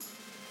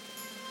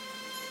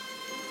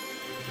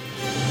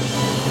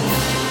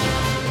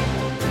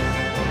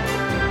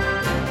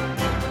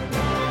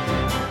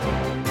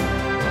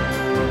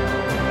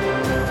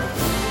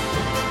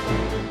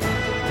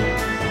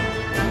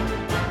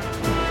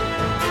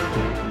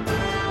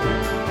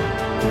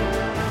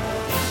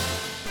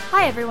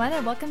Hi everyone,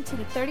 and welcome to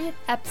the 30th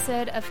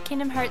episode of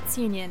Kingdom Hearts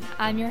Union.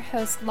 I'm your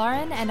host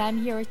Lauren, and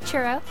I'm here with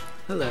Churro.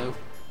 Hello.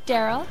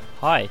 Daryl.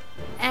 Hi.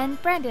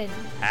 And Brandon.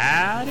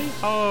 Howdy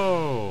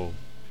ho!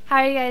 How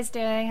are you guys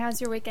doing? How's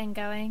your weekend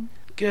going?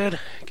 Good.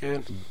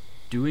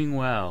 Doing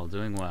well.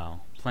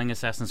 Playing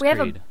Assassin's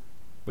Creed.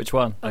 Which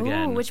one?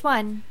 Again. Ooh, which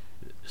one?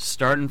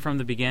 Starting from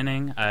the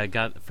beginning, I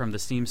got from the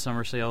Steam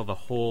Summer Sale the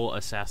whole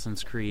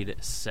Assassin's Creed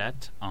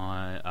set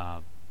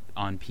on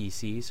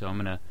PC, so I'm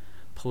going to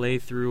play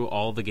through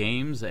all the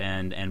games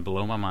and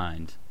blow my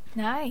mind.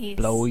 Nice.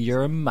 Blow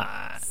your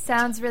mind.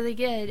 Sounds really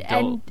good.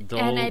 And I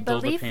dull the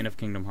believe pain of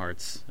Kingdom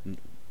Hearts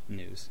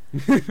news.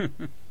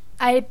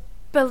 I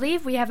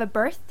believe we have a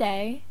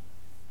birthday.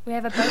 We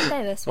have a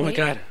birthday this week. Oh my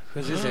god,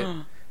 whose is it?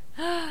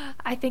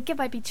 I think it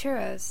might be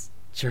Churro's.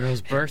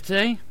 Churro's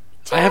birthday?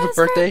 Churro's I have a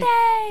birthday?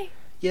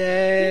 You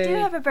Yay! do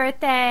have a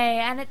birthday,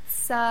 and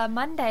it's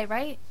Monday,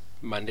 right?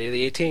 Monday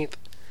the 18th.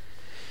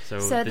 So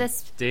the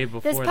this day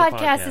before this the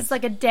podcast is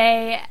like the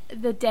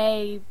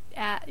day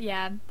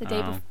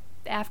Oh.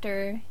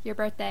 after your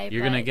birthday.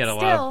 You're going to get a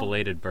lot of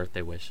belated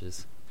birthday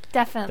wishes.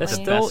 Definitely.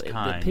 They're best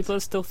kind. people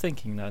are still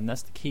thinking though, and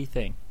that's the key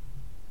thing.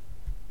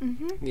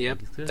 Mm-hmm. Yep,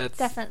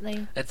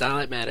 Definitely. That's all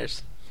that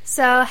matters.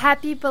 So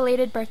happy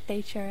belated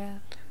birthday, Churro.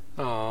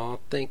 Oh,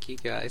 thank you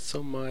guys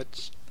so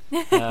much.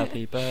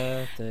 Happy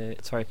birthday!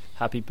 Sorry,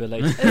 happy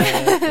belated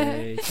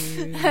birthday to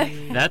you.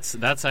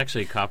 That's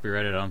actually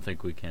copyrighted. I don't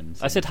think we can.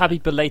 I said happy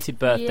belated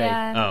birthday.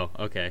 Yeah. Oh,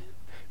 okay.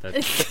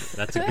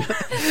 That's a good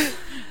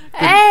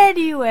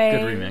Anyway.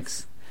 good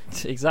remix.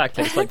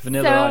 Exactly, it's like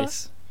Vanilla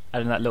Ice,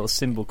 adding that little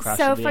cymbal crash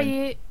at the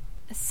end.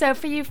 So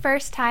for you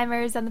first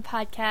timers on the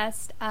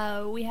podcast,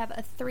 we have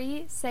a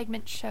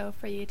 3-segment show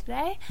for you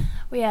today.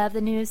 We have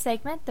the news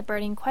segment, the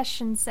burning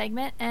questions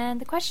segment, and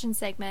the question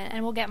segment,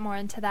 and we'll get more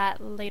into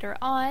that later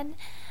on.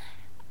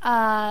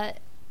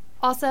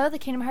 Also, the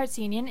Kingdom Hearts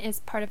Union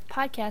is part of a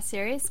podcast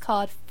series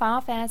called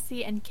Final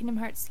Fantasy and Kingdom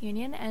Hearts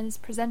Union, and is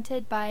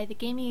presented by the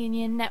Gaming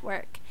Union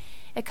Network.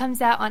 It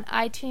comes out on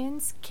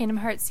iTunes,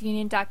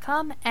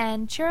 KingdomHeartsUnion.com,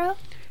 and Churro?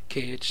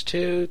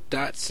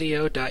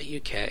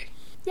 KH2.co.uk.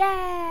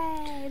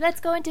 Yay! Let's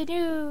go into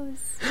news.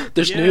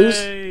 There's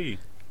Yay!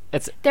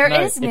 news? There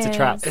no, is news. It's a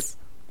trap.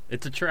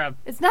 It's a trap.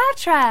 It's not a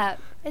trap.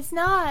 It's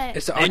not.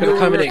 It's I all knew gonna we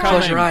come were in. Close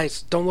coming. your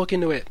eyes. Don't look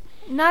into it.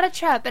 Not a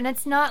trap, and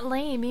it's not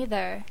lame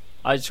either.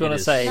 I just want It to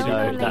is say super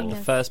though cool. that the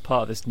first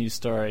part of this news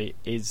story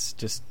is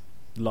just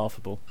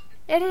laughable.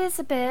 It is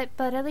a bit,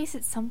 but at least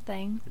it's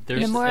something.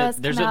 There's Nomura's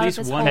there's come at out of least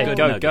this one hole. good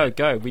Go, nugget.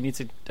 go! We need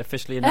to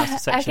officially announce the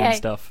section and Okay.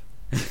 stuff.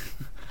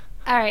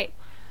 All right.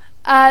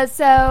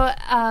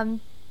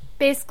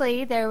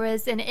 Basically, there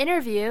was an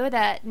interview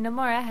that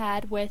Nomura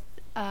had with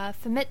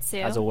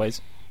Famitsu. As always.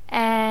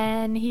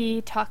 And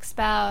he talks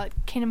about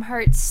Kingdom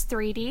Hearts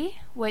 3D,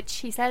 which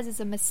he says is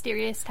a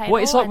mysterious title.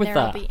 What is up and with there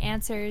that? will be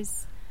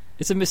answers.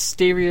 It's a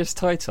mysterious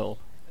title.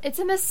 It's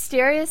a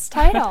mysterious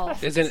title.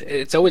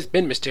 It's always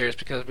been mysterious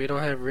because we don't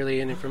have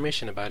really any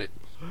information about it.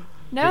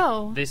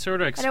 No. They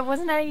sort of And it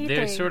wasn't at E3.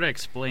 they sort of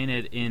explain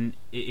it in.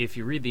 If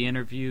you read the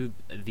interview,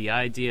 the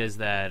idea is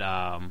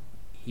that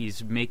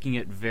he's making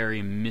it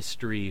very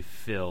mystery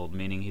filled,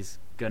 meaning he's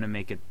gonna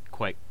make it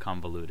quite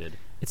convoluted.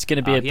 It's going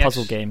to be a he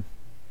puzzle actu- game.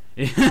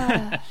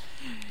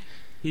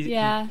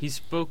 Yeah. He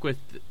spoke with.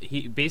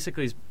 He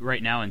basically is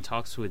right now in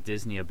talks with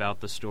Disney about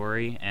the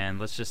story, and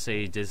let's just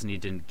say Disney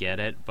didn't get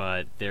it,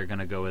 but they're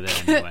gonna go with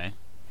it anyway.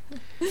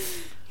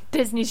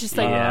 Disney's just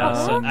like, Yeah,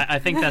 "Oh." so I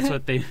think that's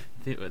what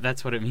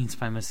that's what it means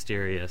by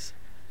mysterious.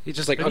 He's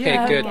just like, But okay,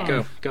 yeah. good,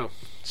 Okay. go.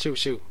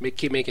 Shoot.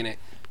 Keep making it.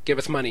 Give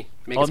us money.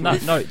 Make us On money.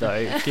 that note,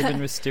 though, given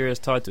mysterious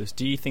titles,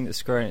 do you think that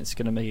Square Enix is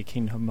going to make a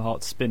Kingdom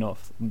Hearts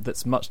spin-off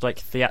that's much like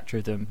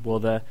Theatrhythm,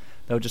 where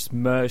they'll just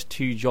merge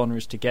two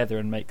genres together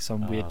and make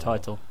some weird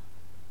title?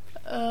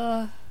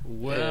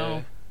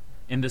 Well,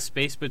 in the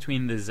space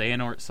between the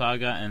Xehanort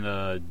saga and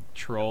the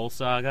Troll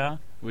saga,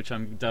 which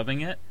I'm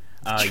dubbing it,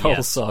 Troll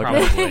yes,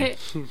 saga.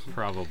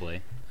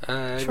 probably.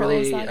 I Troll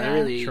really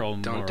Saga. Troll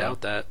don't Mora.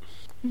 doubt that.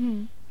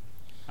 Mhm.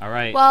 All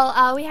right.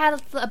 Well, we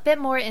had a bit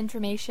more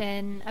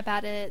information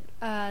about it,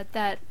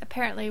 that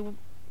apparently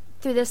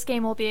through this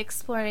game we'll be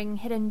exploring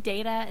hidden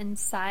data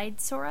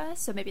inside Sora,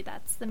 so maybe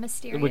that's the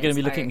mysterious We're going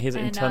to be looking part. at his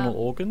And, internal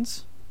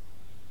organs?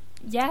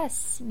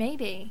 Yes,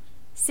 maybe.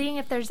 Seeing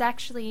if there's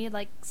actually,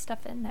 like,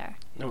 stuff in there.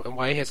 No, and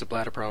why he has a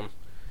bladder problem?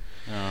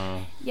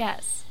 Oh.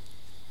 Yes.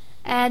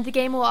 And the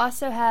game will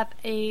also have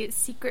a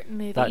secret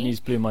movie. That news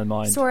blew my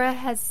mind. Sora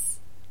has...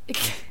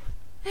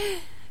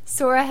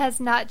 Sora has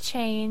not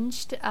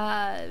changed.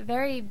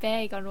 Very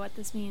vague on what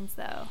this means,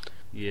 though.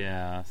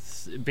 Yeah.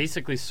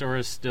 Basically,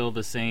 Sora's still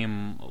the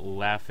same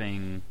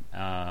laughing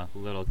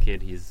little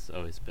kid he's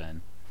always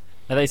been.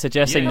 Are they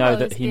suggesting, Yeah. though, He'll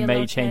that always he be a may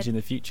little change kid. in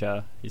the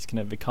future? He's going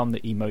to become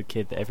the emo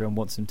kid that everyone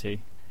wants him to.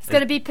 He's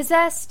going to be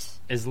possessed.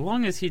 As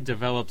long as he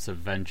develops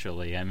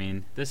eventually. I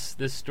mean, this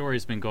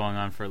story's been going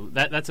on for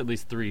that's at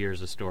least 3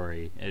 years of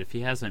story. If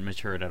he hasn't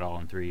matured at all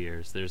in 3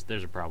 years,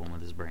 there's a problem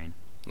with his brain.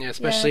 Yeah,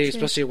 true.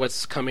 especially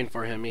what's coming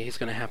for him. He's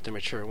going to have to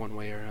mature one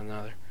way or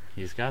another.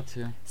 He's got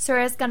to.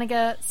 Sora's going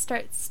to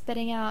start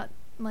spitting out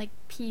like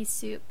pea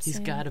soup. He's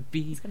soon. gotta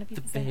be He's gonna be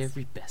the possessed.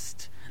 very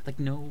best, like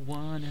no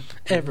one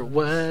Ever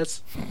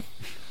was.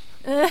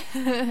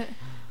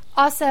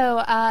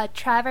 Also,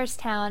 Traverse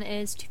Town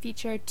is to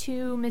feature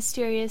 2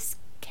 mysterious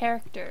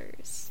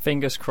characters,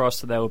 Fingers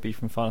crossed that they will be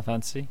from Final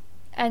Fantasy.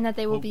 and that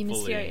they will be Hopefully.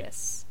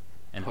 mysterious.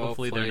 And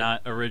hopefully they're Hopefully.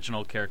 not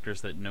original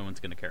characters that no one's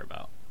going to care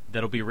about.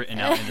 That'll be written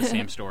out in the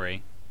same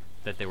story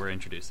that they were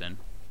introduced in,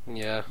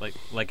 Yeah.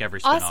 like every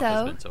spin-off has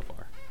Also- been so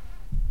far.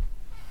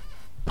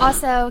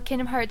 Also,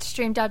 Kingdom Hearts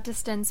Streamed Out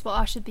Distance will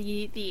also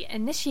be the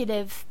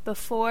initiative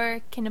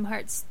before Kingdom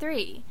Hearts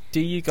 3.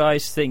 Do you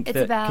guys think It's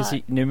that because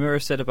about-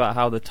 Nomura said about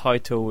how the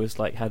title was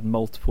like had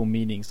multiple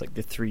meanings, like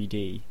the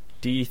 3D?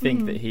 Do you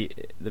think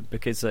that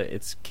because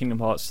it's Kingdom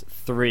Hearts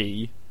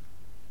 3D,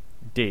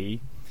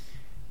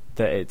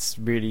 that it's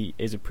really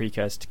is a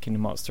precursor to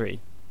Kingdom Hearts 3?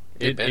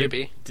 It better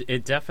be.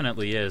 It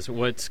definitely is.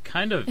 What's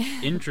kind of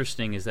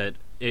interesting is that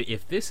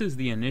if this is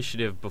the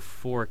initiative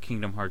before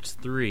Kingdom Hearts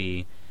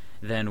 3,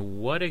 then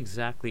what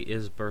exactly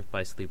is Birth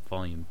by Sleep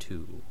Volume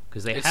 2?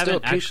 Because they It's still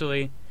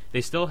haven't they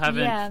still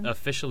haven't Yeah.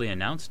 officially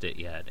announced it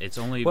yet. It's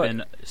only Well,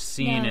 been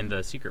seen no. in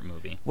the secret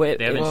movie. Well,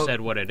 They haven't well,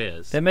 said what it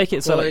is. They make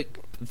it so Well, like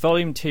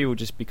Volume 2 will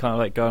just be kind of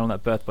like going on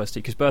that Birth by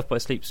Sleep, because Birth by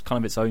Sleep's kind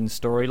of its own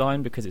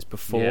storyline because it's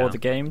before Yeah. the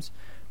games.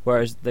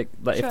 Whereas, if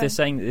Sure. they're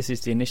saying that this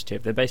is the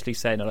initiative, they're basically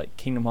saying that like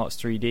Kingdom Hearts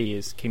 3D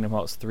is Kingdom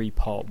Hearts 3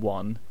 Part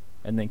 1,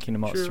 and then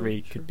Kingdom Hearts True,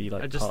 3 true. could be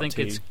like I just Part think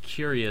 2. it's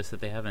curious that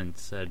they haven't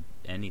said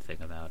anything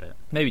about it.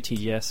 Maybe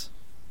TGS.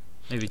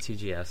 Maybe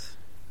TGS.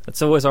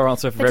 That's always our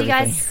answer for But do you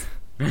everything.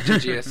 guys,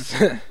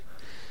 TGS.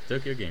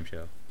 Tokyo Game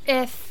Show.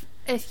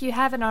 if you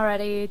haven't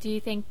already, do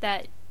you think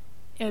that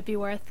it would be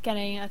worth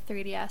getting a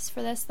 3DS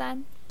for this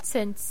then?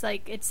 Since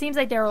like it seems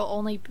like there will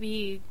only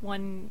be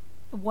one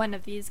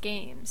of these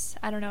games.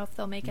 I don't know if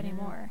they'll make any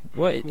more.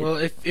 Well,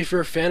 if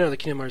you're a fan of the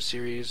Kingdom Hearts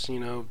series,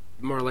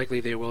 more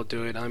likely they will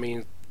do it. I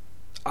mean,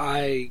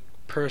 I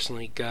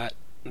personally got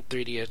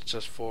 3DS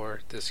just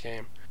for this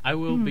game. I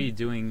will be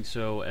doing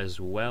so as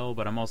well,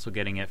 but I'm also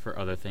getting it for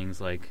other things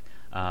like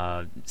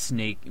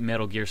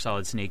Metal Gear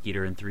Solid Snake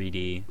Eater in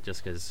 3D,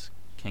 just because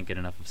can't get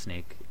enough of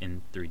Snake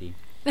in 3D.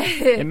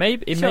 it may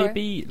Sure.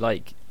 be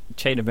like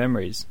Chain of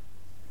Memories.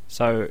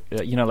 So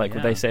what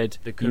Yeah, they said,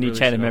 they you could need release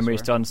Chain of it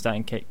Memories to elsewhere.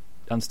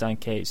 understand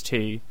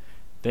KH2.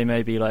 They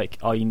may be like,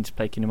 oh, you need to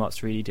play Kingdom Hearts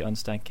 3D to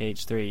understand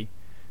KH3.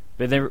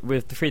 But then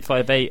with the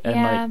 358 and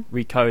Yeah.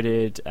 like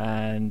Recoded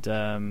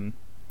and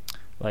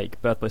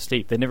like Birth by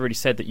Sleep, they never really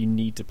said that you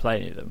need to play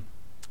any of them.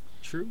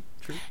 True.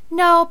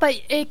 No,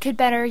 but it could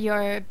better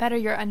your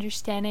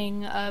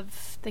understanding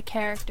of the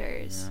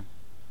characters. Yeah.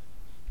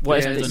 Well,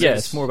 Yeah,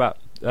 it's more about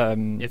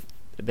If-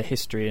 the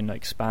history and like,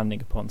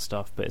 expanding upon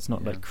stuff, but it's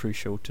not Yeah. like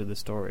crucial to the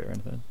story or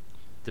anything.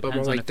 But Depends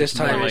more on like if this it's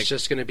more time, like it's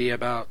just going to be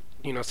about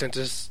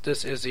since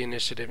this is the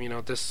initiative.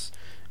 This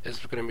is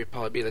going to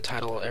probably be the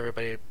title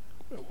everybody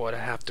would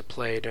have to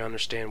play to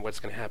understand what's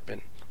going to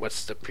happen.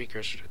 What's the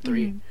precursor to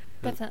 3?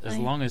 Definitely. As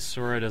long as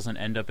Sora doesn't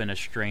end up in a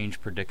strange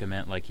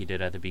predicament like he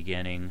did at the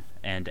beginning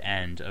and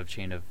end of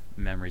Chain of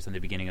Memories and the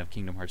beginning of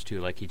Kingdom Hearts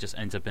 2, like he just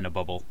ends up in a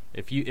bubble.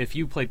 If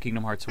you played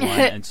Kingdom Hearts 1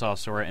 and saw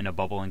Sora in a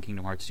bubble in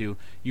Kingdom Hearts 2,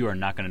 you are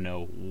not going to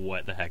know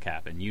what the heck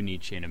happened. You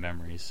need Chain of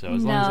Memories. So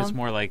as long as No. it's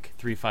more like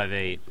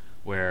 358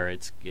 where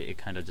it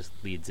kind of just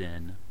leads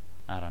in,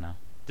 I don't know.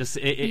 Just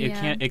it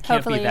can't be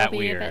Hopefully that it'll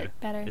be a weird. bit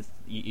better.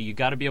 You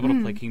got to be able to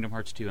play Kingdom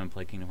Hearts 2 and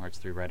play Kingdom Hearts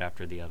 3 right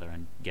after the other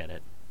and get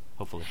it.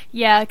 Hopefully.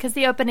 Yeah, because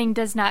the opening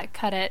does not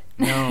cut it.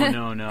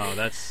 No.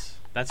 That's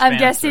I'm fan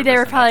guessing they service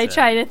were and probably that's it.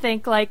 trying to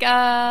think like,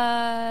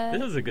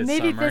 This is a good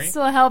maybe summary. this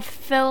will help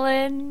fill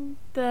in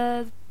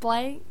the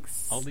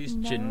blanks. All these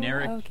No?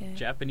 generic Okay.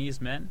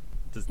 Japanese men.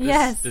 Does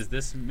Yes.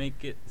 this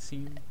make it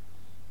seem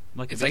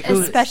like It's a like big-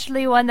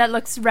 Especially one that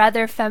looks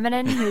rather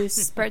feminine who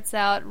spurts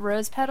out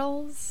rose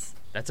petals.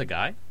 That's a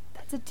guy?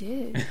 That's a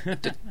dude.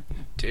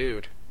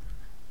 Dude,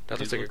 that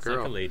looks like a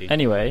girl. lady.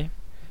 Anyway,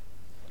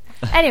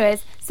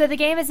 Anyways, so the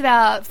game is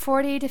about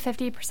 40 to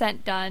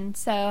 50% done,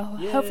 so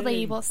Yay.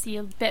 hopefully we'll see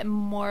a bit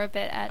more of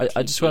it at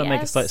I just want to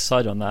make a TGS. slight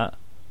side on that.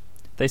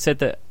 They said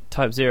that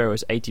Type 0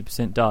 was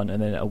 80% done,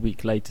 and then a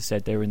week later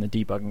said they were in the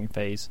debugging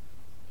phase.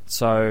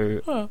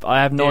 So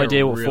I have no They're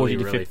idea what really, 40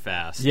 to really 50.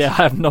 fast. Yeah,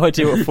 I have no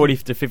idea what 40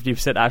 to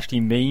 50%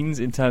 actually means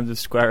in terms of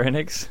Square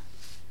Enix.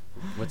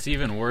 What's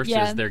even worse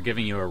Yeah. is they're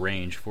giving you a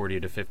range, 40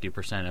 to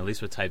 50%, at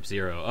least with Type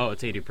 0. Oh,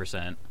 it's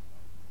 80%.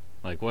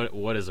 Like,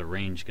 what is a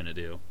range going to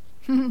do?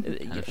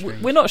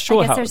 strange. We're not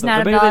sure guess how. there's not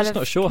Maybe a they're lot just of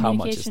not sure how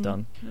much it's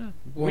communication. done.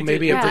 Well, We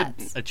maybe did- Yeah.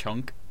 a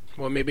chunk.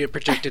 a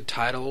projected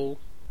title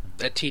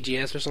at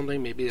TGS or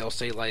something. Maybe they'll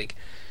say like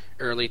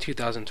early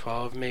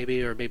 2012,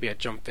 maybe, or maybe at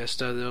Jump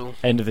Vista they'll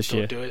End of this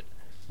year. do it.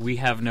 We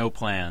have no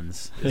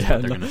plans, is Yeah,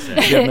 what they're no, going to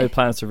we say. have no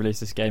plans to release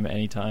this game at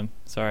any time.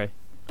 Sorry.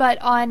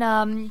 But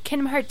on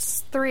Kingdom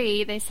Hearts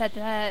 3, they said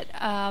that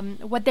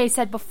what they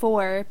said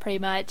before, pretty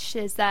much,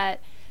 is that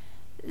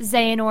the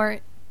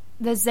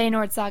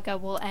Xehanort saga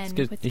will end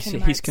good. with He's-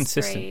 Kingdom he's Hearts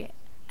consistent. 3.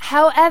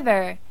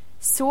 However,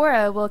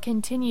 Sora will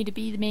continue to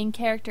be the main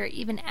character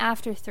even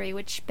after 3,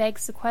 which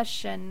begs the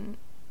question: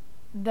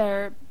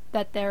 they're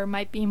that there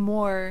might be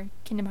more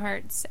Kingdom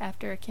Hearts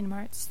after Kingdom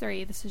Hearts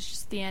 3. This is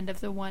just the end of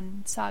the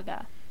one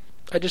saga.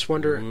 I just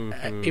wonder,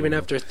 even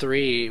after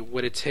 3,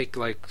 would it take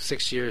like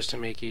 6 years to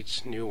make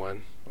each new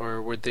one,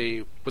 or would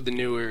the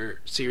newer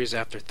series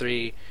after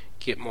 3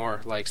 get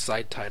more like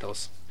side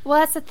titles? Well,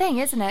 that's the thing,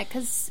 isn't it?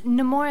 Because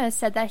Nomura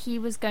said that he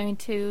was going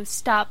to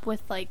stop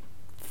with like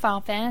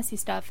Final Fantasy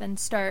stuff and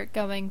start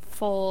going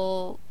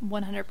full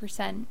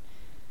 100%.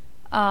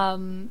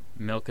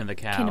 Milking the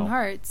cow. Kingdom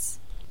Hearts.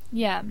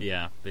 Yeah.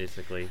 Yeah,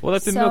 basically. Well,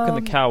 they've been milking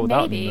the cow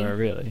without maybe. Nomura,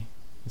 really.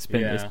 It's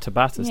been Yeah. it's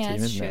Tabata's Yeah, team,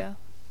 it's isn't true. it?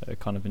 They've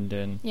kind of been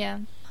doing. Yeah.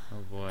 Oh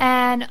boy.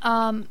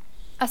 And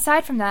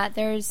aside from that,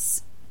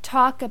 there's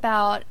talk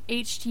about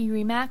HD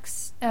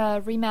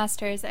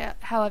remasters.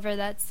 However,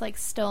 that's like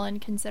still in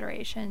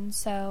consideration.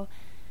 So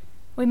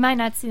we might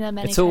not see them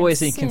anytime It's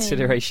always in soon.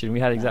 consideration. We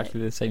had but-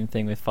 exactly the same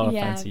thing with Final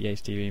Yeah. Fantasy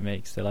HD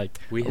remakes. They're like,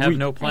 we have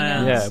no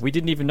plans. yeah, we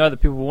didn't even know that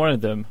people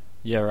wanted them.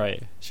 Yeah,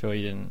 right. Sure,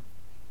 you didn't.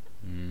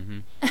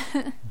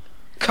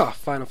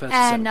 Final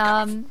Fantasy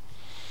And VII.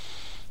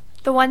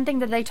 the one thing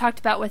that they talked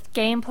about with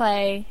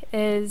gameplay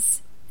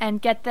is,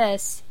 and get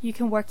this, you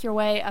can work your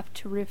way up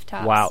to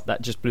rooftops. Wow,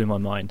 that just blew my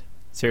mind.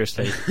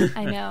 Seriously.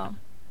 I know.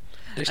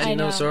 Next I thing you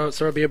know, know.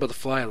 Sora will be able to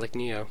fly like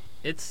Neo.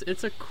 It's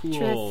a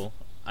cool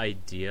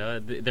idea.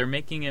 They're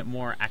making it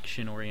more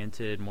action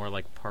oriented, more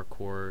like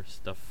parkour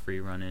stuff, free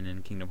running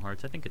in Kingdom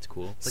Hearts. I think it's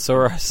cool. It's like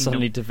Sora Kingdom-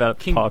 suddenly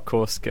developed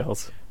parkour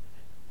skills.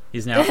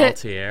 He's now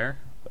Altair.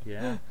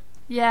 Yeah,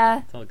 Yeah,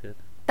 it's all good.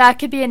 that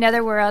could be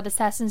another world,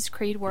 Assassin's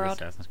Creed world.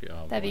 Assassin's Creed.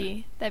 Oh, That'd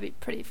boy. be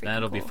pretty freaking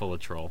That'll cool. be full of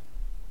troll.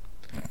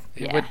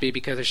 It Yeah. would be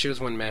because it shows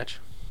one match.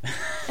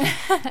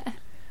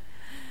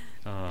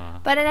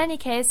 But in any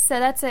case, so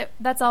that's it.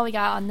 That's all we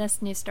got on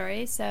this news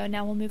story. So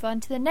now we'll move on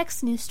to the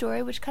next news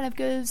story, which kind of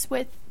goes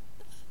with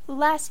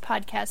last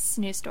podcast's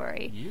news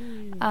story.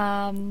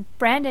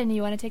 Brandon,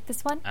 you want to take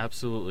this one?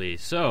 Absolutely.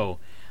 So,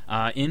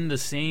 in the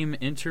same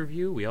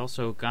interview, we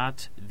also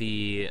got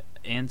the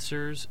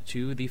answers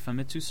to the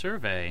Famitsu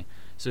survey.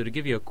 So, to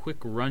give you a quick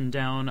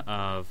rundown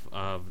of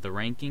the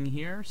ranking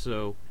here,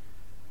 so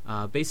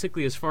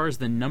basically, as far as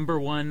the number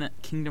one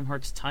Kingdom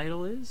Hearts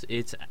title is,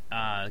 it's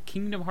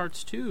Kingdom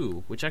Hearts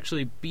 2, which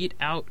actually beat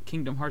out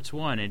Kingdom Hearts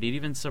 1, and it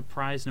even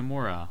surprised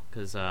Nomura,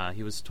 because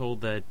he was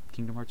told that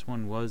Kingdom Hearts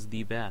 1 was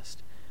the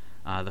best.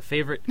 The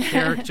favorite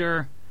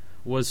character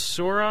was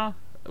Sora,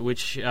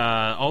 which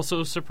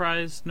also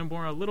surprised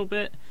Nomura a little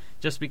bit,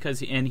 just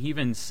because, and he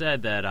even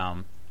said that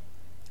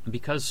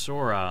because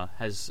Sora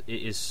is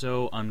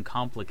so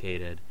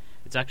uncomplicated,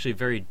 it's actually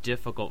very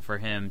difficult for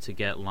him to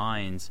get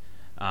lines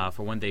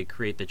for when they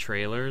create the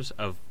trailers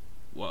of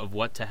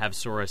what to have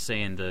Sora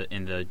say in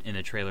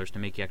the trailers to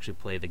make you actually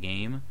play the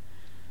game.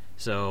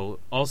 So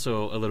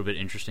also a little bit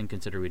interesting,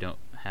 considering we don't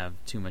have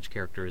too much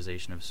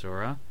characterization of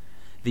Sora.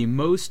 The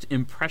most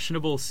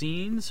impressionable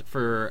scenes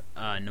for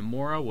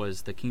Nomura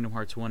was the Kingdom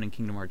Hearts 1 and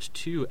Kingdom Hearts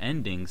 2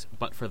 endings,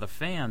 but for the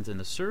fans in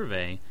the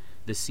survey,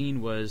 the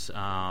scene was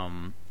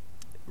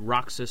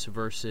Roxas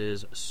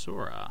versus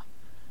Sora.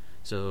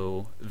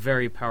 So,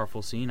 very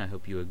powerful scene, I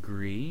hope you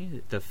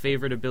agree. The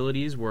favorite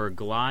abilities were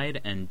Glide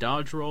and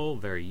Dodge Roll,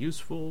 very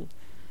useful.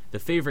 The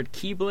favorite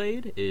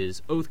Keyblade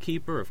is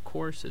Oathkeeper, of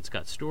course, it's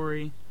got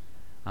story.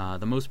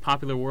 The most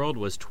popular world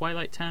was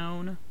Twilight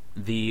Town.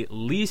 The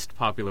least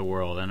popular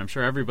world, and I'm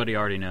sure everybody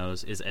already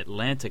knows, is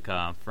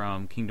Atlantica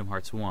from Kingdom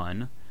Hearts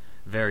 1.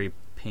 Very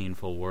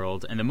painful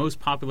world. And the most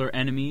popular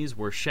enemies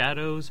were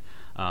Shadows,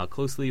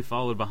 closely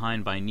followed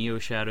behind by Neo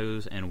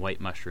Shadows and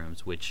White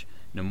Mushrooms, which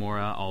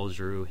Nomura all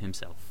drew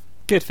himself.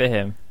 Good for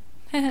him.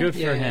 Good for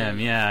Yeah. him.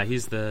 Yeah,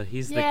 he's the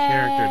Yay.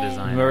 character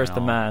designer. Nomura's and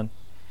the all. man.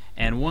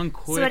 And one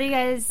quick So what do you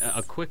guys...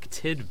 a quick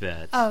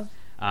tidbit. Oh.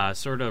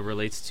 Sort of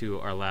relates to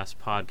our last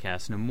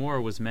podcast.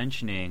 Nomura was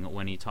mentioning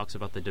when he talks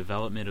about the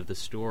development of the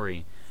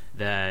story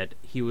that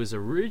he was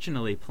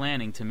originally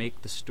planning to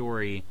make the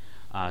story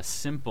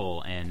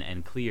simple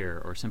and clear,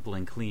 or simple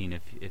and clean,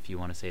 if you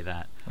want to say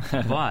that.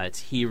 But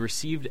he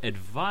received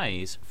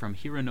advice from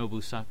Hironobu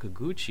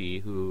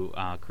Sakaguchi, who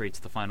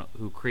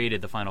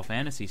created the Final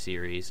Fantasy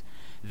series,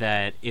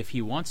 that if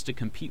he wants to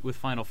compete with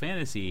Final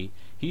Fantasy,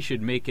 he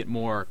should make it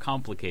more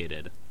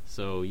complicated.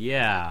 So,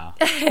 yeah,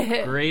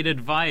 great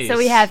advice. So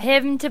we have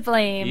him to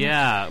blame.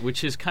 Yeah,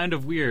 which is kind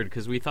of weird,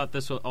 because we thought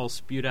this was all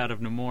spewed out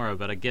of Nomura,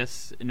 but I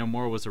guess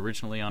Nomura was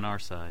originally on our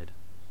side.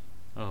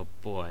 Oh,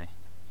 boy.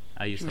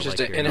 I used He was to just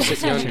like an Hironobu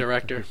innocent young Sakaguchi.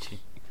 director.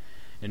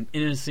 An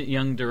innocent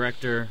young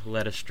director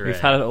led astray. We've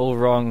had it all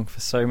wrong for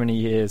so many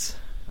years.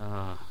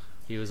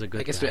 He was a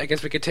good I guess guy.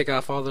 we could take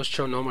off all those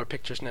Chonoma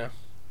pictures now.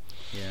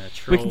 Yeah,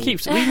 We can keep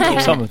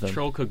some of them.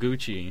 Troll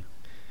Kaguchi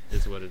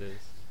is what it is.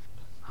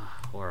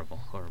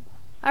 Horrible.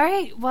 All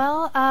right,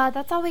 well,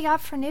 that's all we got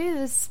for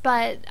news,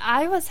 but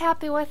I was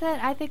happy with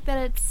it. I think that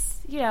it's,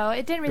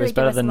 it didn't really was give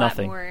better us a than lot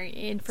nothing. more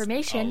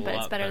information, A but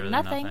it's lot better than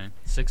nothing.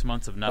 6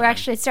 months of nothing. We're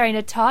actually starting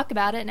to talk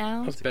about it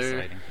now. That's It's better.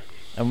 exciting.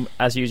 And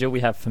as usual,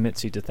 we have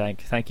Famitsu to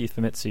thank. Thank you,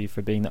 Famitsu,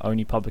 for being the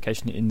only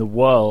publication in the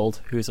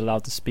world who is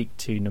allowed to speak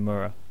to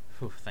Nomura.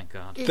 Whew, thank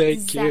God.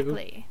 Thank you.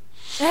 Exactly.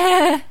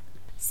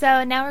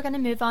 So now we're going to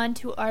move on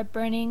to our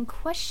burning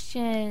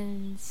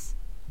questions.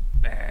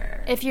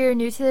 If you're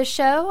new to the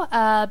show,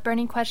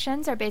 burning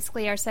questions are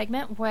basically our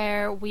segment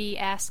where we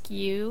ask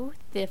you,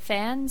 the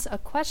fans, a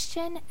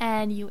question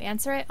and you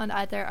answer it on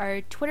either our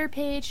Twitter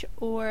page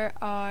or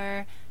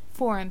our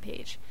forum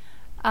page.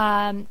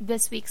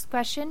 This week's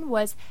question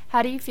was,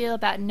 how do you feel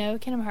about no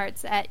Kingdom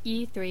Hearts at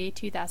E3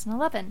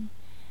 2011?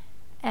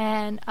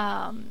 And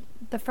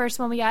the first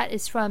one we got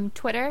is from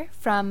Twitter,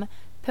 from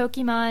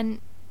Pokemon,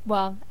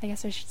 well, I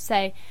guess I should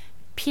say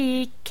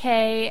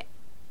PKMN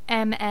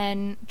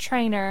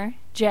Trainer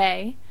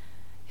J,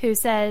 who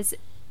says,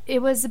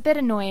 it was a bit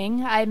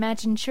annoying. I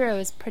imagine Shiro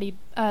was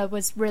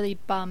really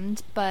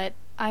bummed, but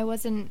I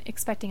wasn't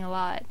expecting a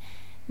lot.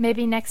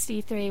 Maybe next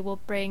E3 will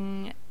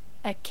bring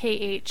a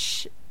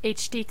KH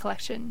HD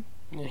collection.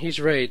 Yeah, he's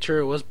right.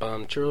 Churro was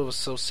bummed. Churro was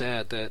so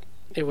sad that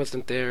it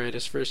wasn't there at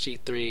his first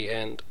E3,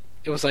 and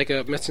it was like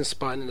a missing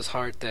spot in his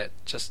heart that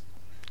just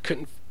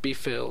couldn't be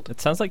filled.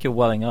 It sounds like you're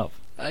welling up.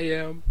 I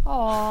am.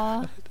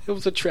 Aww. It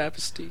was a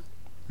travesty.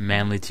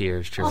 Manly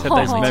tears, true. So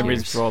those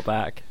memories brought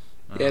back.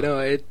 Yeah, no,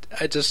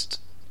 I just,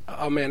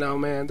 oh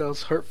man,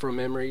 those hurtful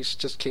memories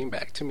just came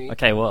back to me.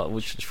 Okay, well,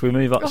 should we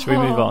move on? Should we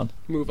move on?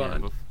 Move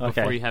on. Before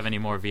Okay. you have any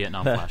more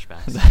Vietnam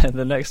flashbacks.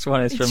 The next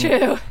one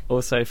is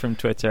also from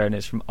Twitter, and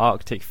it's from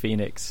Arctic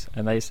Phoenix,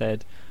 and they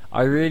said,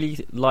 I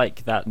really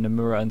like that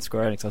Nomura and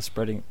Square Enix are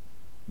spreading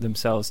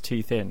themselves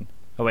too thin.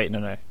 Oh wait,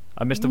 no.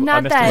 I missed the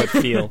word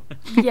feel.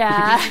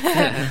 Yeah.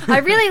 I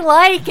really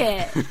like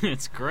it.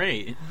 It's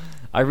great.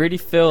 I really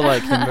feel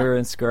like Nomura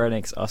and Square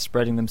Enix are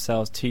spreading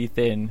themselves too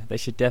thin. They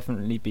should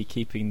definitely be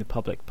keeping the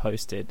public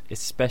posted,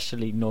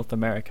 especially North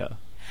America.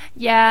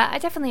 Yeah, I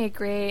definitely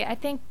agree. I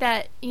think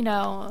that,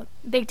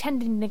 they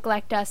tend to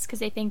neglect us because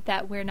they think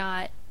that we're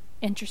not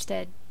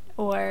interested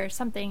or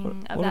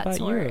something of what that about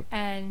sort. Europe?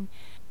 And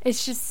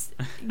it's just,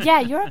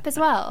 Europe as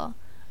well.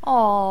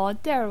 Oh,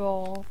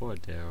 Daryl. Poor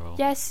Daryl.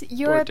 Yes,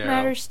 Europe Daryl.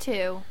 matters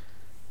too.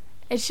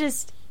 It's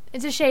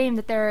a shame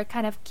that they're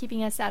kind of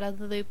keeping us out of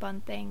the loop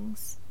on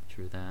things.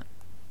 True that.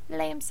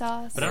 Lame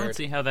sauce. But I don't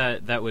see how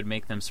that would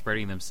make them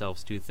spreading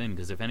themselves too thin,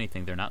 because if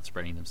anything, they're not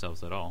spreading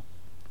themselves at all.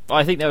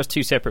 I think there was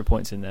two separate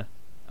points in there.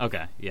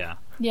 Okay, yeah.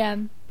 Yeah.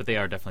 But they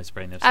are definitely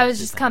spreading themselves I was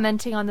too just thin.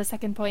 commenting on the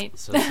second point.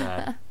 So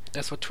sad.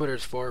 That's what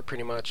Twitter's for,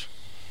 pretty much.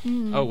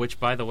 Oh, which,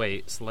 by the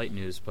way, slight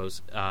news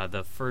post.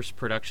 The first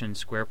production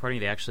Square Party,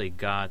 they actually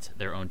got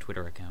their own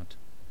Twitter account,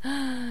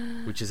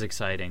 which is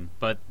exciting.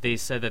 But they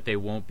said that they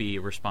won't be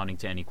responding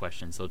to any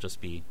questions. They'll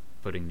just be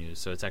putting news,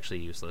 so it's actually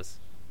useless.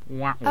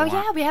 Oh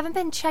yeah, we haven't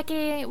been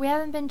checking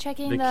the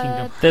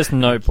Kingdom. There's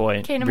no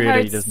point. Kingdom really,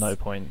 Hearts. there's no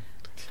point.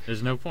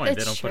 There's no point.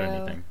 It's they don't true. put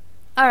anything.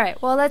 All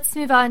right, well, let's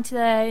move on to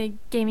the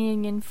Gaming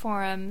Union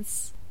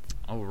forums.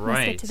 All Let's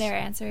right. get to their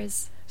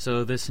answers.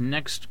 So this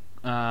next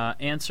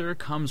answer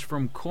comes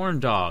from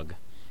Corndog.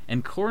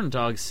 And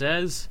Corndog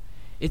says,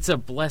 it's a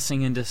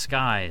blessing in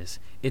disguise.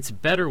 It's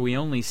better we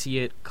only see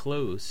it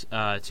close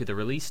to the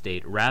release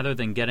date rather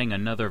than getting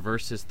another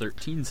Versus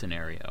 13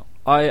 scenario.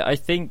 I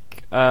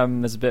think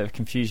there's a bit of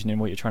confusion in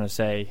what you're trying to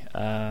say.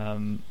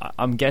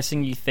 I'm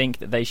guessing you think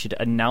that they should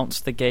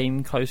announce the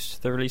game close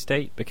to the release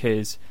date,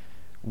 because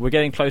we're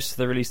getting close to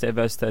the release date of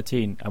Versus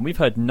 13, and we've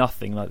heard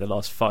nothing like the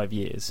last 5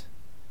 years.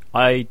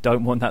 I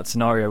don't want that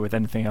scenario with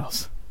anything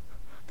else.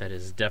 That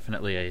is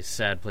definitely a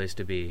sad place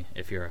to be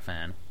if you're a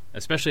fan,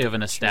 especially of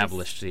an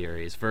established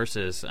series.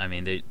 Versus, I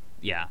mean,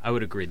 I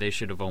would agree. They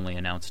should have only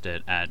announced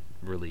it at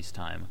release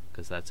time,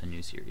 because that's a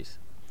new series.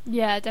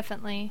 Yeah,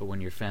 definitely. But when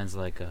you're fans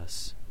like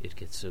us, it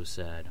gets so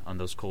sad on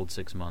those cold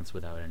 6 months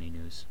without any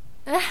news.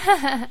 All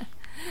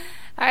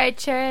right,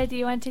 Chura, do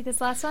you want to take this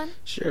last one?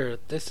 Sure,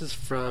 this is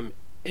from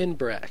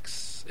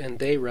Inbrax, and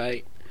they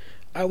write,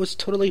 I was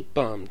totally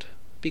bummed,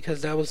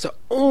 because that was the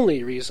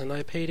only reason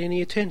I paid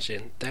any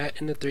attention, that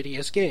in the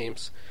 3DS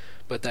games.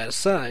 But that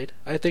aside,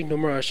 I think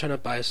Nomura is trying to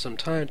buy some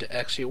time to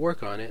actually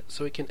work on it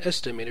so he can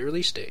estimate a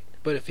release date.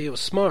 But if he was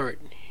smart,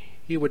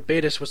 he would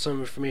bait us with some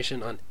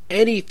information on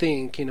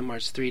anything Kingdom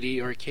Hearts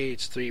 3D or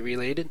KH3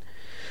 related.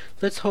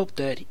 Let's hope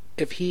that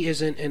if he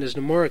isn't in his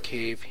Nomura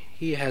cave,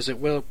 he has it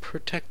well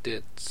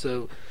protected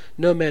so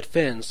Nomad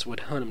fans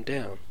would hunt him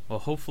down. Well,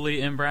 hopefully,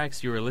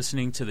 Imbrax, you were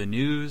listening to the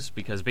news,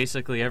 because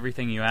basically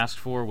everything you asked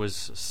for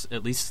was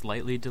at least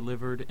slightly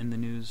delivered in the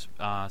news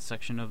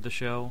section of the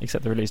show.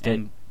 Except the release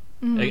date.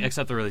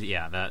 Except the release,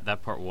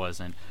 that part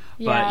wasn't.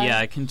 Yeah. But yeah,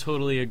 I can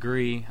totally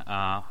agree.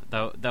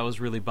 That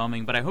was really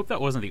bumming. But I hope that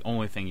wasn't the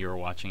only thing you were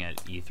watching at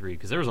E3,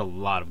 because there was a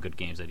lot of good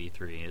games at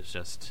E3. It's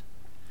just,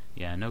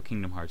 no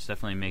Kingdom Hearts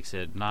definitely makes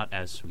it not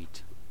as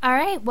sweet. All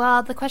right,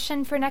 well, the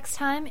question for next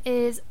time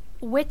is,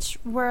 which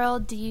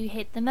world do you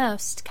hate the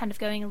most? Kind of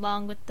going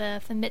along with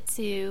the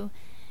Famitsu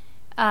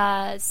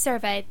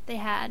survey they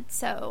had.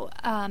 So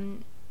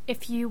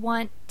if you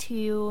want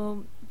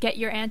to get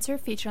your answer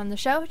featured on the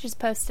show, just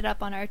post it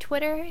up on our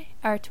Twitter.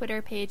 Our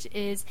Twitter page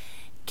is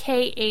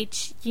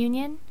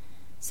KHUnion.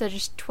 So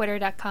just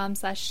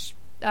twitter.com/KHUnion.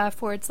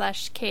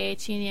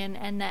 /KH Union,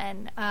 and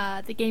then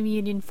the Game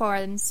Union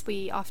forums.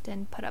 We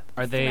often put up.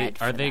 Are they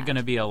going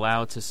to be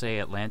allowed to say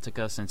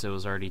Atlantica since it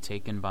was already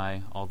taken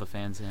by all the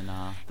fans in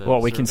the?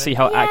 Well, we can see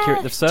how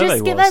accurate the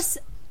survey was.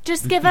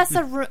 Just give us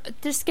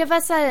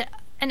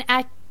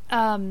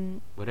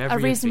whatever a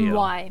reason feel.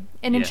 why,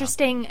 an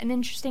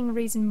interesting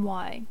reason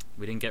why.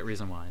 We didn't get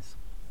reason whys.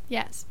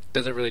 Yes.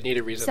 Doesn't really need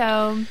a reason.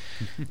 So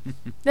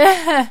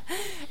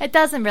it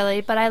doesn't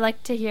really, but I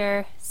like to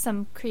hear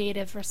some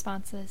creative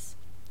responses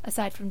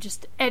aside from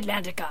just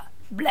Atlantica,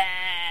 blah.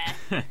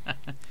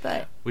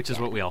 But which is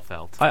what we all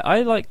felt.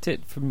 I liked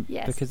it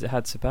Yes. because it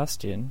had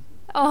Sebastian.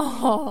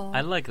 Oh,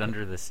 I liked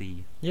Under the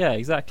Sea. Yeah,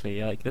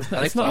 exactly. Like, it's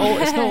like not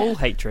all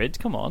hatred.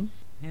 Come on.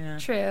 Yeah.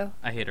 true.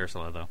 I hate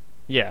Ursula though.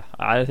 Yeah,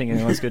 I don't think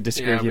anyone's going to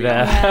disagree Yeah, with you we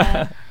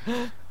there.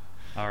 Yeah.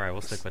 All right,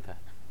 we'll stick with that.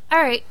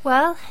 All right.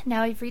 Well,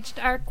 now we've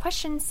reached our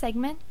question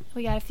segment.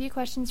 We got a few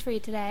questions for you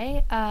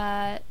today.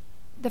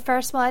 The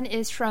first one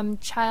is from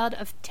Child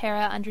of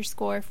Terra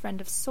 _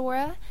 friend of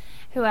Sora,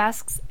 who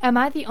asks, "Am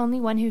I the only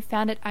one who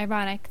found it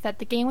ironic that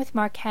the game with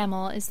Mark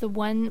Hamill is the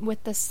one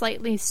with the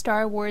slightly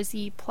Star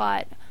Wars-y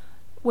plot,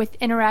 with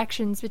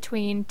interactions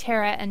between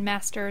Terra and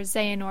Master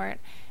Xehanort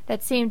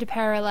that seem to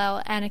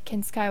parallel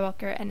Anakin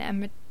Skywalker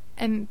and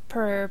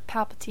Emperor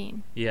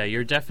Palpatine?" Yeah,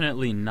 you're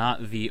definitely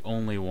not the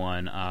only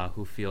one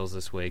who feels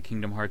this way.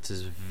 Kingdom Hearts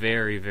is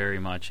very, very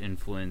much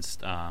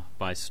influenced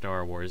by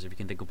Star Wars. If you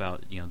can think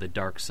about, the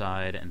dark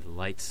side and the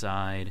light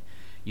side,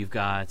 you've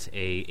got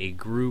a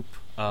group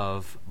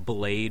of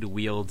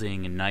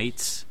blade-wielding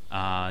knights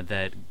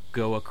that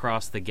go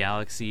across the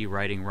galaxy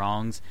righting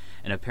wrongs,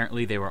 and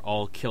apparently they were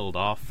all killed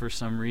off for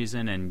some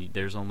reason, and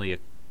there's only a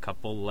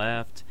couple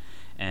left.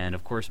 And,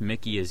 of course,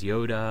 Mickey is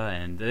Yoda,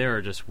 and there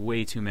are just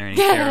way too many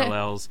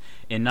parallels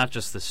in not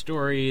just the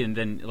story, and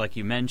then, like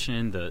you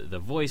mentioned, the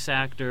voice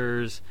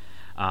actors.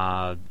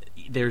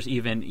 There's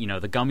even,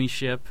 the gummy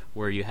ship,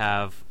 where you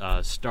have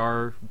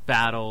star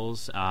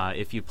battles.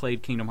 If you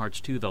played Kingdom Hearts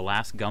 2, the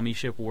last gummy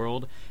ship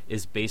world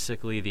is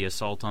basically the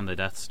assault on the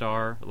Death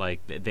Star.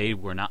 Like, they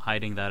were not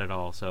hiding that at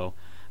all. So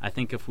I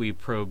think if we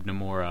probed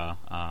Nomura,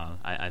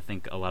 I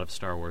think a lot of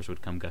Star Wars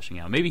would come gushing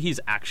out. Maybe he's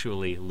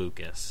actually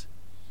Lucas.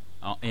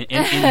 In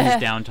his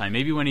downtime.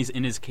 Maybe when he's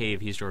in his cave,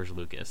 he's George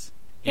Lucas.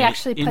 He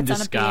actually puts in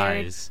disguise. on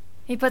a beard.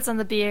 He puts on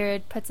the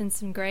beard, puts in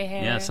some gray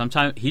hair. Yeah,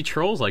 sometimes he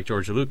trolls like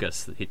George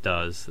Lucas. He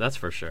does. That's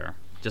for sure.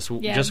 Just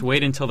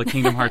wait until the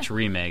Kingdom Hearts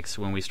remakes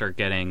when we start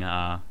getting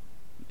all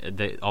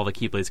the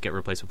Keyblades get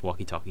replaced with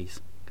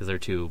walkie-talkies because they're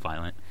too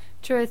violent.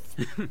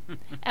 Truth.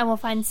 And we'll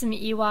find some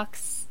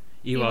Ewoks.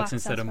 Ewoks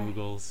instead elsewhere. of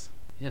Moogles.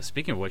 Yeah.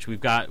 Speaking of which, we've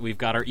got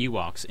our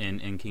Ewoks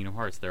in Kingdom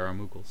Hearts. There are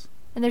Moogles.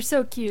 And they're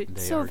so cute.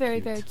 They so are very,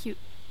 cute. very cute.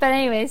 But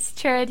anyways,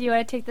 Chara, do you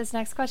want to take this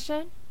next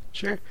question?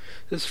 Sure.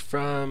 This is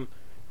from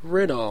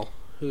Riddle,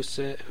 who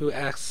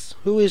asks,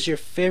 "Who is your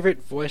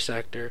favorite voice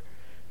actor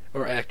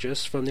or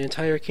actress from the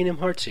entire Kingdom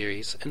Hearts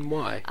series, and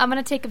why?" I'm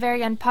going to take a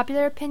very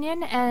unpopular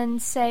opinion and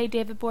say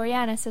David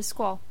Boreanaz as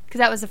Squall. Because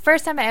that was the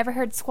first time I ever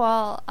heard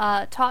Squall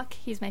talk.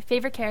 He's my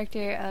favorite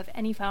character of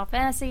any Final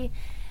Fantasy.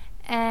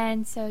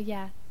 And so,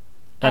 yeah.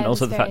 And I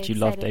also was the very fact you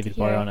love excited David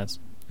to hear it. Boreanaz.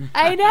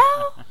 I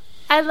know!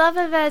 I love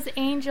him as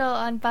Angel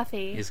on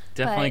Buffy. He's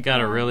definitely but, got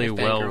a really Fangirl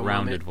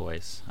well-rounded moment.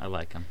 voice. I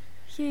like him.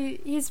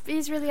 He's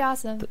really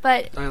awesome.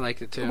 But I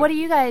liked it too. what do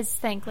you guys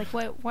think? Like,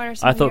 what are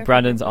some I of your thought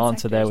Brandon's favorite voice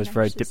answer there actors was and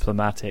very actresses?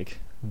 diplomatic.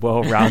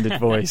 Well-rounded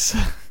voice.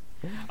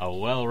 A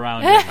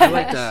well-rounded I voice.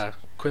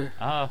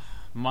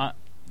 liked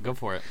Go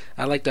for it.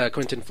 I liked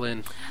Quentin Flynn.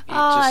 He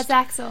Oh, just- it's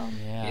Axel.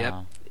 Yeah. Yep.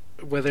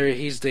 Whether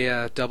he's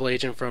the double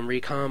agent from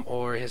Recom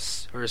or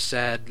his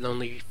sad,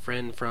 lonely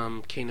friend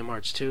from Kingdom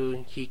Hearts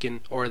 2,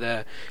 or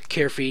the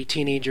carefree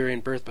teenager in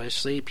Birth by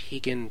Sleep,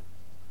 he can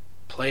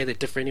play the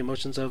different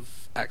emotions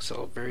of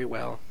Axel very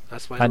well.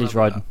 That's why I And love he's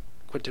riding.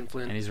 Quentin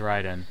Flynn. And he's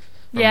Raiden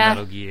from Yeah.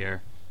 Metal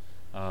Gear.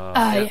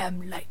 I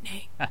am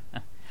lightning.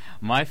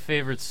 My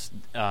favorite's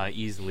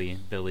easily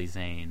Billy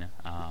Zane.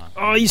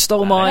 Oh, you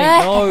stole mine!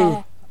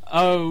 No!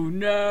 Oh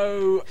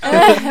no!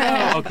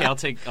 Oh, no! Okay,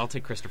 I'll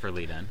take Christopher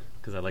Lee then,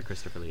 because I like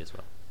Christopher Lee as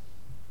well.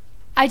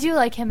 I do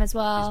like him as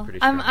well. He's pretty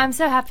strong. I'm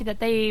so happy that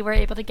they were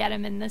able to get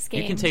him in this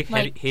game. You can take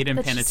Like, Hayden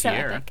that's just so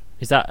Panettiere. epic.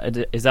 Is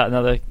that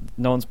another...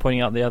 No one's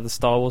pointing out the other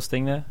Star Wars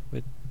thing there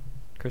with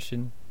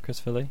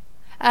Christopher Lee?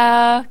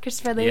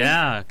 Christopher Lee.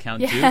 Yeah,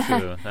 Count Yeah.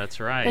 Dooku. That's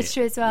right. That's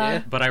true as well.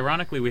 Yeah. But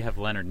ironically, we have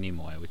Leonard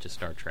Nimoy, which is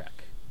Star Trek.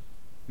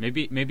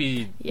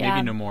 Maybe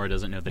Yeah. Nomura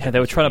doesn't know the Yeah, they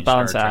were difference trying to between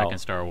balance Star it Trek out.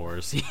 and Star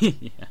Wars.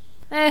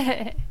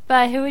 Yeah.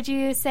 But who would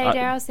you say,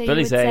 Daryl? So Billy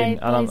you would say Zane, and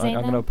Billy I'm Zane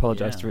going to then?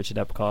 apologise Yeah. to Richard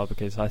Epcar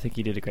because I think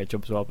he did a great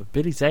job as well. But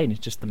Billy Zane is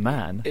just the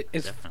man.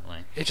 It's Definitely.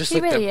 just He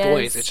like really that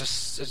voice. is. It's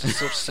just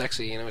so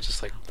sexy. It's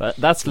just like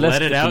That's less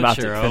Let it out,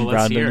 diplomatic Churro. than Let's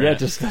Brandon. hear Yeah, it.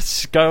 just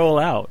let's go all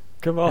out.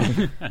 Come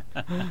on.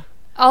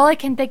 All I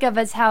can think of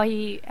is how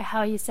he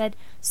said,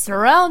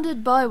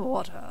 "surrounded by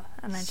water,"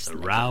 and I just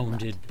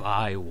Surrounded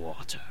by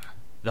water.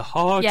 The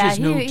heart Yeah, is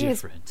no he is-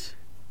 different.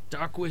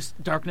 Darkness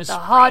The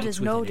heart sprouts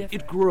is no within it.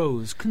 different. It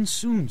grows,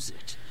 consumes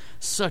it.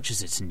 Such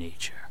is its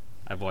nature.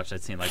 I've watched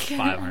that scene like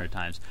 500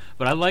 times.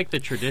 But I like the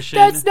tradition.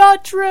 That's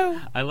not true.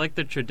 I like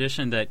the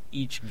tradition that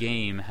each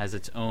game has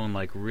its own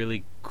like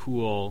really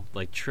cool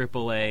like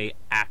AAA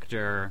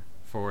actor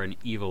for an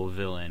evil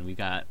villain. We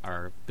got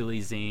our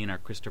Billy Zane, our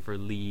Christopher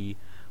Lee.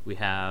 We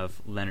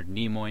have Leonard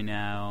Nimoy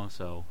now.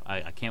 So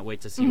I can't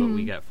wait to see what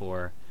we get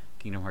for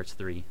Kingdom Hearts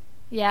 3.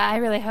 Yeah, I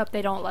really hope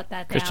they don't let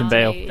that Christian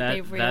down. Bale.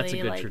 They really, That's a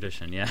good like,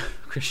 tradition, yeah.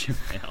 Christian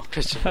Bale.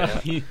 Christian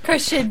Bale.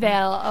 Christian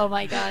Bale. Oh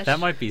my gosh. That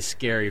might be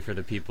scary for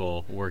the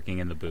people working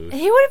in the booth.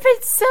 He would have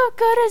been so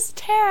good as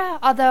Terra.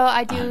 Although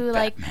I do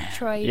like Batman.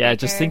 Troy. Yeah,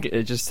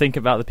 Baker. just think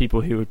about the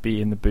people who would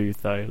be in the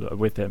booth though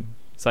with him.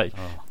 It's like,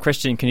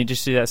 Christian, can you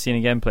just do that scene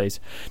again,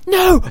 please?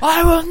 No,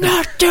 I will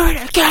not do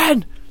it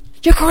again.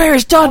 Your career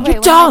is done. Oh, wait,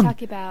 You're what am I done.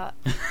 talking about?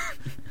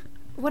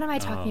 What am I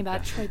talking about?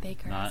 God. Troy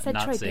Baker. I Not said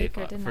Troy safe.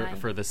 Baker, didn't I?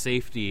 For the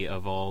safety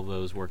of all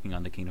those working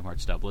on the Kingdom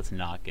Hearts stuff, let's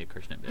not get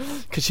Christian Bale.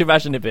 Could you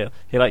imagine it, Bill?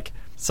 He like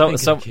Think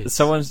of the kids.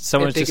 someone's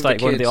think just of like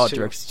the one of the kids, art too.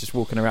 directors just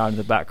walking around in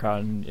the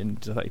background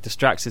and just, like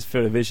distracts his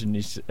field of vision.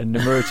 And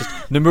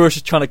Nomura's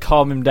just trying to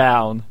calm him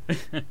down.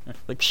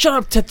 Like, shut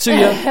up,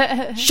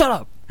 Tetsuya! Shut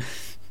up!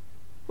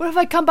 What if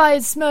I come by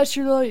and smash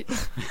your light?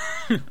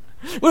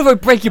 What if I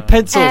break your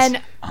pencils?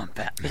 And I'm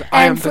Batman.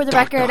 I am and for the the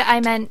Dark record,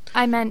 Knight.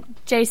 I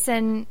meant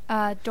Jason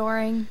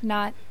Doring,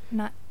 not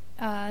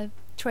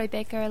Troy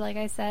Baker. Like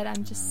I said,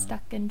 I'm just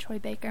stuck in Troy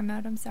Baker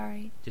mode. I'm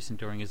sorry. Jason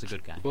Doring is a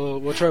good guy. Well,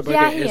 Troy Baker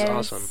Yeah, he is is.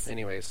 awesome.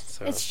 Anyways,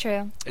 so It's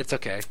true. it's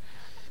okay.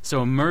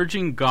 So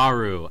Emerging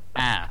Garu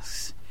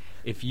asks,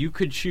 if you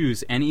could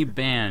choose any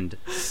band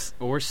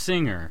or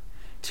singer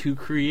to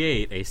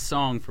create a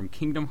song from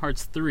Kingdom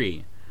Hearts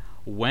 3,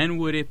 when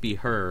would it be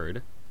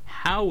heard?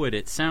 How would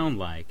it sound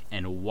like?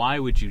 And why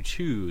would you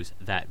choose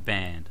that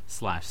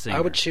band/singer? I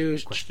would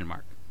choose question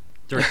mark.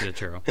 Directed at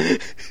Churro.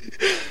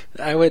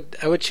 I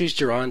would choose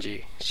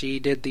Jiranji. She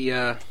did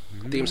the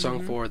theme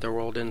song for The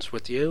World Ends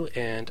With You,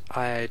 and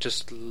I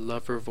just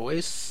love her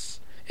voice.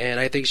 And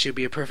I think she'd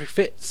be a perfect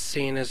fit,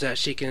 seeing as that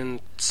she can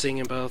sing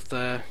in both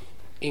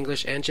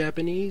English and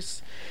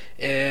Japanese.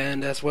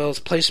 And as well as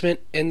placement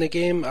in the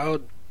game, I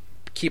would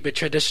keep it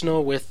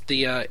traditional with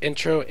the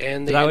intro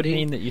and the That would ending.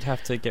 mean that you'd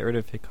have to get rid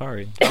of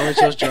Hikari. I only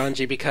chose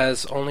Jiranji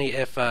because only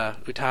if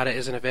Utada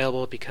isn't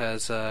available,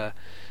 because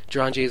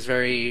Jiranji is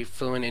very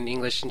fluent in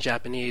English and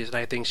Japanese, and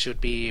I think she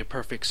would be a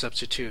perfect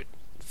substitute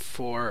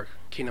for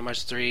Kingdom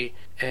Hearts 3.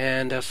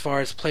 And as far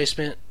as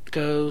placement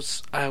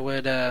goes, I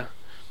would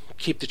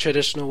keep the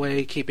traditional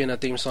way, keeping a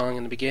theme song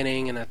in the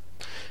beginning and a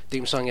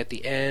theme song at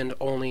the end.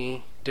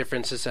 Only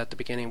differences at the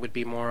beginning would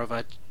be more of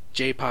a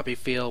J-poppy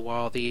feel,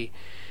 while the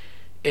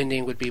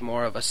ending would be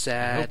more of a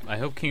sad, I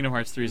hope Kingdom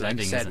Hearts 3's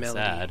ending sad isn't melody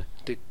sad.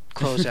 to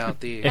close out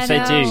the. If I they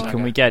know. do,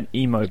 can we get an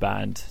emo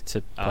band to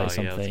play Oh yeah, let's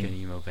something? get an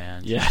emo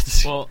band.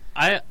 Yes. Well,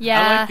 I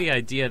Yeah. like the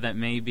idea that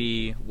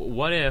maybe,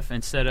 what if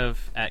instead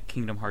of at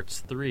Kingdom Hearts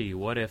 3,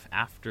 what if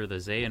after the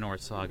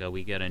Xehanort saga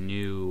we get a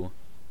new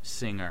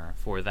singer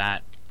for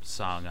that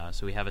saga,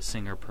 so we have a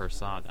singer per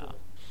saga?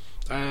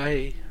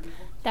 I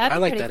That'd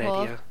be like pretty that cool.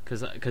 idea.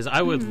 Because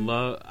I would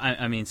love.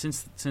 I mean,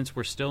 since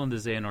we're still in the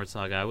Xehanort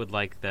saga, I would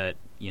like that.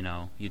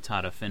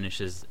 Utada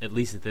finishes at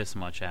least this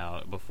much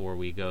out before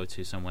we go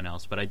to someone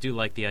else. But I do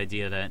like the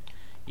idea that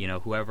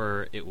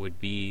whoever it would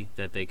be,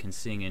 that they can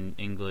sing in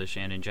English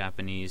and in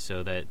Japanese,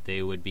 so that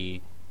they would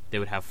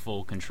have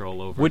full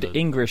control over. Would the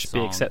English be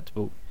song.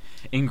 acceptable?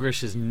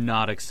 English is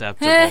not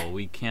acceptable.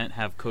 We can't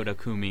have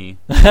Kodakumi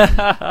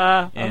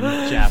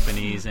in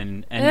Japanese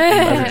and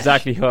That's English.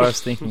 exactly who I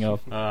was thinking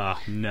of. No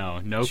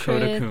Truth.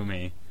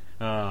 Kodakumi.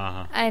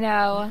 I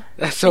know.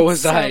 So was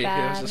It's so I. It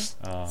bad. was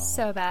just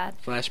So bad.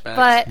 flashbacks.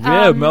 But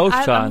Yeah, I'm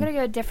Meltron. going to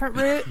go a different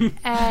route,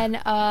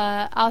 and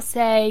I'll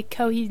say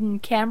Coheed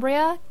and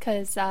Cambria,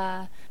 because,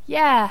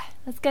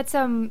 let's get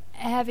some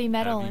heavy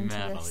metal Heavy into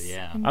metal, this.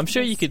 yeah. into I'm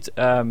sure you this.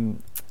 could.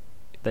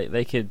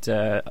 They could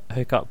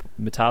hook up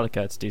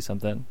Metallica to do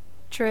something.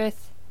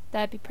 Truth.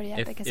 That'd be pretty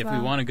epic as If well.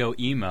 we want to go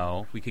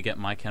emo, we could get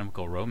My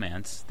Chemical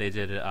Romance. They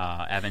did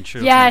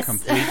Aventura Yes.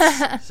 Complete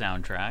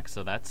soundtrack,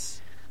 so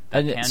that's...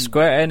 And can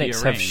Square be Enix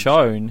have arranged.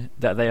 shown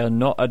that they are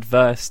not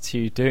adverse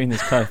to doing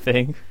this kind of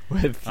thing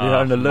with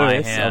Fiona my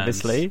Lewis, hands.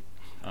 obviously.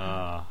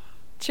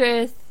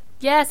 Truth.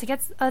 Yes,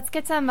 let's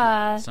get some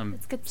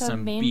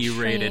some mainstream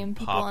B-rated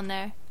people pop. in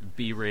there.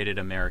 B-rated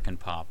American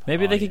pop.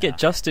 Maybe they could get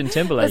Justin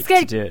Timberlake Let's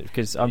get- to do it,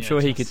 because I'm Yeah, sure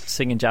he could just-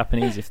 sing in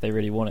Japanese if they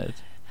really wanted.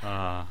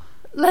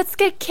 Let's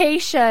get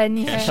Keisha in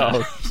here.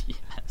 Oh,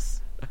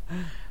 Yes.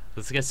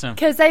 Let's get some...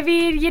 Because,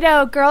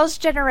 Girls'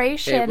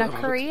 Generation, Hey, a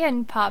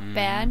Korean pop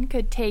band,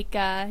 could take,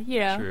 True.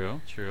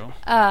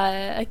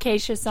 a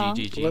Keisha song.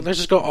 GGG. Let's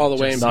just go all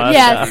the way. No, and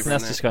Yes.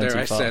 that's just going there, too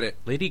I far. said it.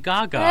 Lady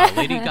Gaga.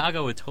 Lady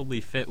Gaga would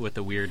totally fit with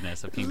the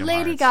weirdness of Kingdom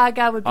Lady Hearts.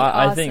 Gaga would be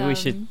awesome. I think we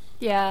should-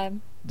 Yeah.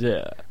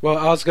 yeah. Well,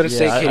 I was gonna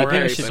say I Katy think we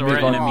Perry, should but move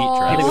Sora on. in a meat Aw.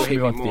 dress. People Let's hate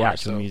move me on to the more,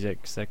 actual so- music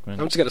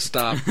segment. I'm just gonna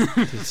stop.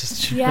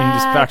 Just bring Yeah,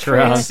 this back true.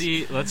 around.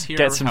 Let's hear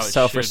Get some how it should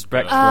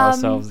self-respect go. for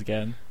ourselves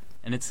again.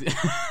 And it's...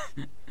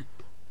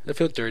 I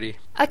feel dirty.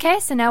 Okay,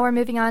 so now we're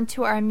moving on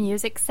to our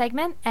music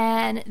segment,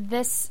 and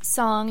this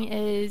song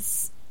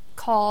is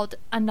called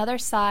Another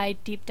Side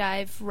Deep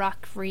Dive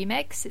Rock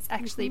Remix. It's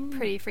actually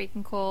pretty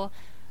freaking cool.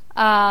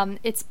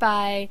 It's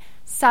by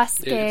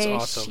Sasuke It's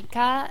awesome.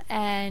 Shika,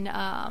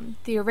 and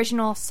the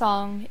original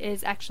song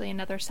is actually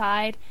Another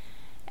Side,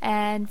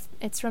 and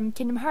it's from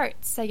Kingdom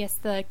Hearts. I guess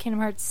the Kingdom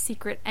Hearts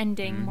secret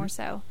ending more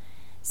so.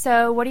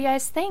 So what do you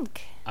guys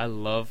think? I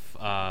love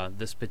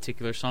this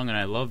particular song, and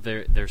I love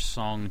their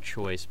song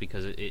choice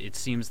because it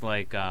seems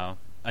like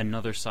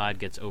Another Side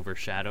gets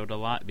overshadowed a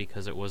lot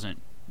because it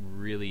wasn't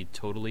really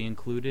totally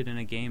included in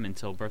a game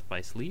until Birth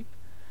by Sleep.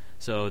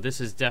 So this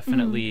is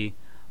definitely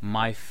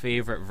my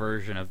favorite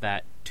version of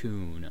that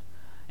tune,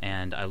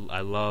 and I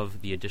love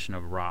the addition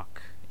of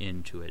rock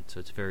into it. So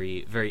it's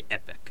very, very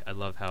epic. I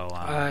love how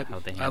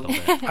they handled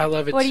it. I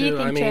love it What do too. you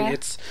think, I mean, Trey?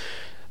 it's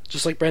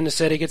just like Brenda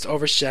said, it gets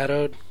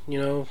overshadowed,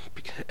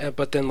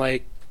 but then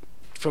like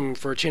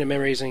for Chain of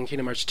Memories and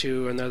Kingdom Hearts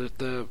 2, and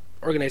the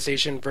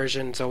organization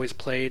version is always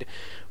played,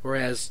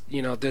 whereas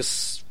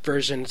this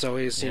version is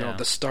always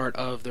the start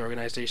of the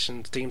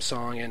organization's theme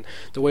song, and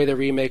the way they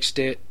remixed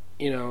it,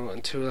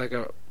 into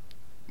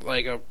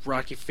like a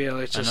rocky feel.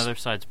 It's just Another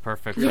Side's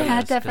perfect for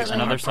Yeah, this, 'cause definitely.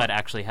 Another Side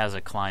actually has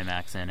a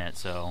climax in it,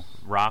 so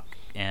rock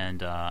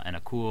and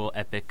a cool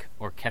epic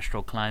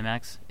orchestral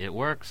climax, it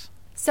works.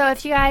 So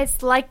if you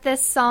guys like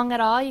this song at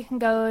all, you can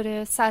go to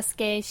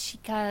Sasuke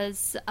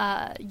Shika's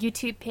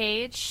YouTube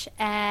page,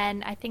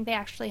 and I think they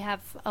actually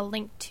have a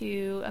link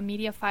to a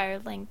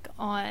MediaFire link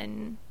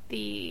on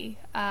the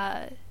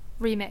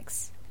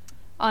remix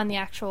on the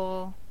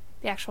actual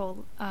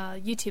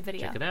YouTube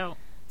video. Check it out.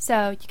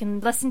 So you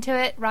can listen to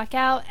it, rock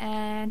out,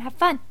 and have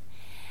fun.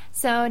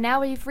 So now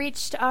we've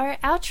reached our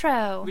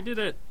outro. We did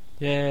it.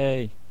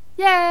 Yay!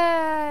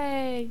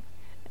 Yay!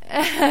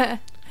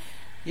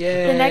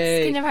 yay. The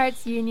next Kingdom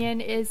Hearts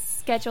Union is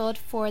scheduled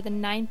for the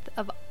 9th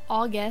of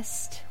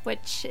August,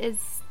 which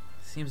is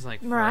Seems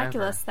like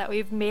miraculous forever. that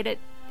we've made it.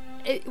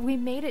 We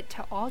made it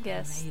to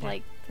August. made it.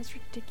 Like, that's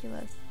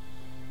ridiculous.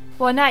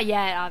 Well, not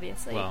yet,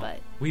 obviously, Well, but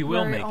we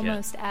will we're make it.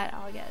 almost at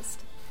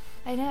August.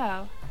 I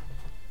know.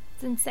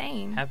 It's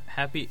insane.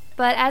 Happy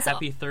But as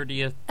happy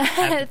 30th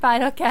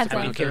final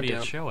countdown. happy 30th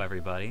Countdown. show,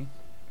 everybody.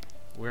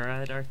 We're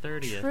at our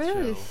 30th show.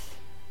 Truth.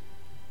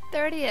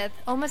 30th,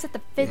 almost at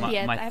the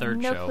 50th. my I have third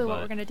no show, clue what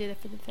but- we're gonna do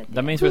for the 50th.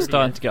 That means we're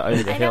starting to get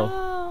over the I hill.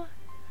 know.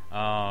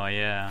 Oh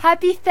yeah.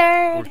 Happy We're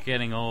third.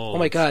 getting old. Oh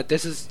my god,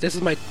 this is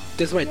my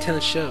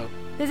 10th show.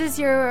 This is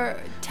your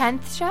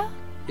 10th show.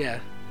 Yeah,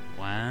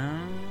 Wow.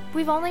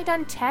 We've only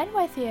done 10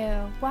 with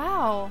you.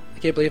 Wow. I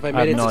can't believe I I made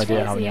have it. no this idea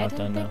far. how many I I've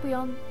didn't done think we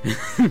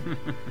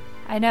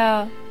I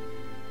know.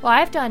 Well,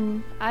 I've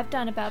done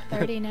about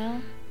 30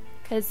 now,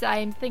 because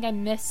I think I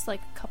missed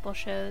like a couple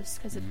shows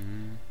because of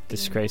being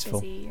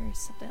Disgraceful. busy or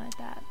something like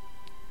that.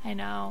 I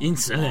know.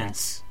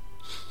 Insolence.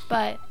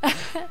 But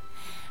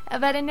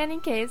but in any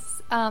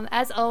case,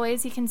 as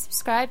always, you can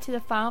subscribe to the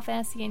Final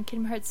Fantasy and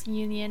Kingdom Hearts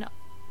Union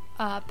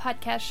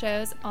podcast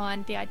shows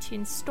on the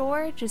iTunes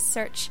Store. Just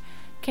search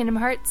Kingdom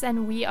Hearts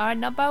and we are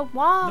number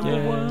one.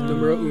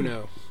 Numero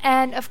uno.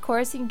 And of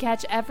course, you can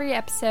catch every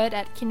episode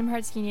at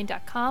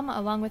KingdomHeartsUnion.com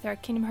along with our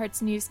Kingdom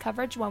Hearts news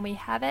coverage when we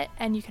have it.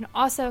 And you can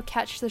also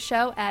catch the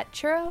show at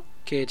Churro,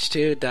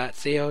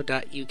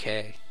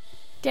 kh2.co.uk.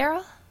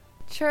 Daryl,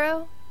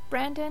 Churro,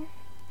 Brandon.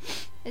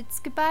 It's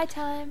goodbye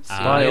time.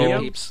 Bye, Later,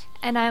 all. peeps.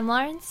 And I'm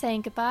Lauren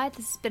saying goodbye.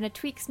 This has been a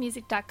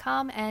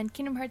TweaksMusic.com and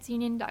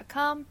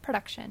KingdomHeartsUnion.com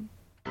production.